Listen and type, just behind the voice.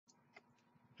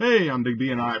Hey, I'm Big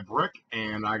B and I Brick,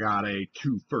 and I got a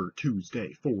Twofer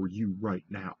Tuesday for you right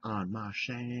now on my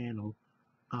channel.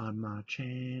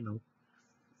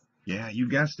 Yeah, you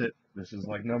guessed it. This is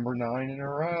like number 9 in a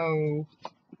row.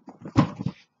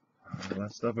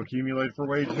 That stuff accumulated for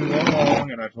way too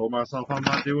long, and I told myself I'm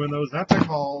not doing those epic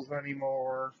hauls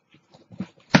anymore.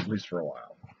 At least for a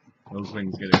while. Those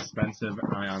things get expensive,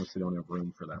 and I honestly don't have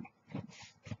room for them.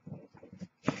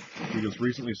 We just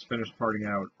recently finished parting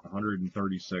out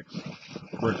 136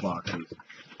 brick boxes,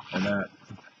 and that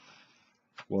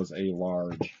was a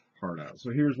large part out. So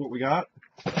here's what we got.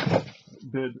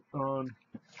 Bid on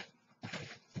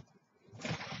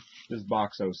this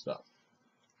Boxo stuff,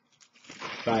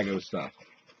 Bago stuff.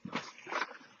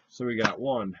 So we got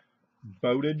one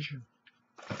boatage,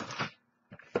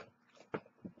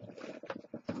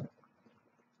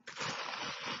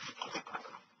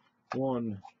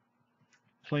 one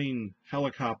plane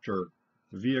helicopter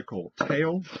vehicle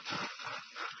tail,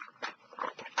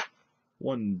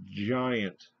 one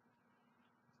giant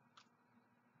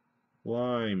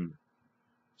lime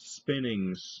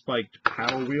spinning spiked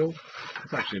paddle wheel.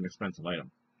 It's actually an expensive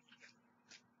item.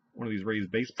 One of these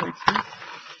raised base plates here.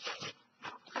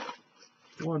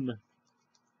 One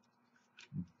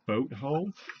boat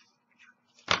hull.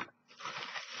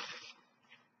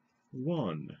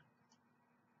 One.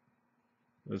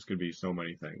 This could be so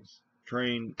many things.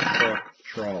 Train, truck,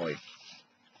 trolley.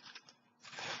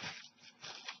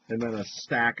 And then a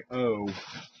stack O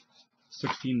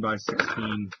 16 by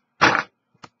 16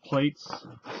 plates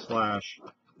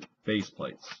 / base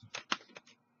plates.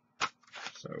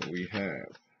 So we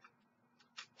have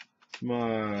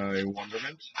my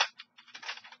wonderment.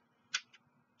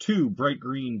 2 bright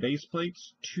green base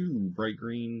plates, 2 bright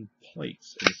green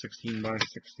plates in 16 by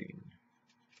 16.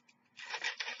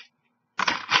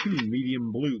 2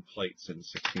 medium blue plates in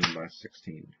 16 by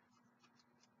 16.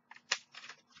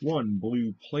 1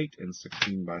 blue plate in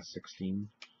 16 by 16.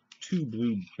 2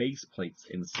 blue base plates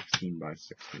in 16 by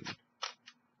 16.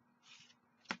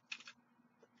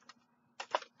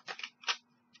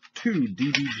 2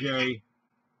 DBJ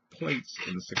plates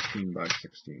in 16 by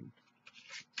 16.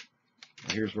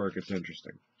 Now here's where it gets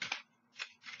interesting.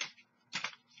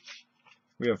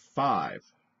 We have 5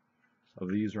 of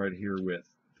these right here with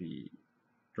the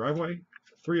driveway.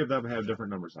 3 of them have different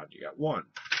numbers on. You got 1,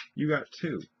 you got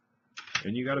 2,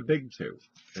 and you got a big 2,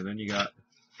 and then you got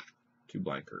 2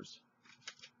 blankers.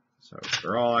 So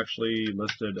they're all actually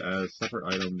listed as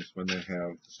separate items when they have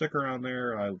the sticker on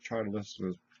there. I'll try to list them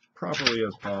as properly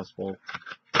as possible,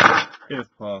 if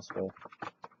possible.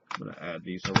 I'm going to add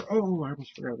these over. Oh, I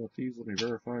almost forgot about these. Let me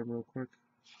verify them real quick.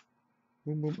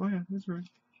 Boom, boom. Oh yeah, that's right.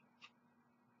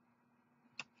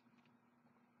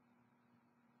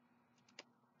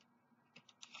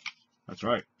 That's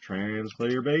right. Trans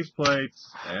clear base plates.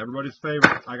 Everybody's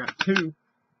favorite. I got 2.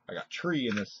 I got tree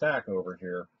in this stack over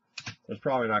here. There's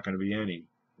probably not going to be any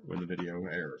when the video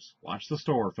airs. Watch the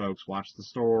store, folks. Watch the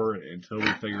store until we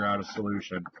figure out a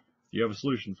solution. If you have a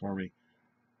solution for me,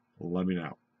 let me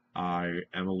know. I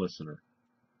am a listener.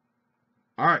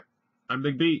 Alright. I'm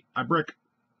Big B. I Brick.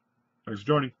 Thanks for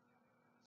joining.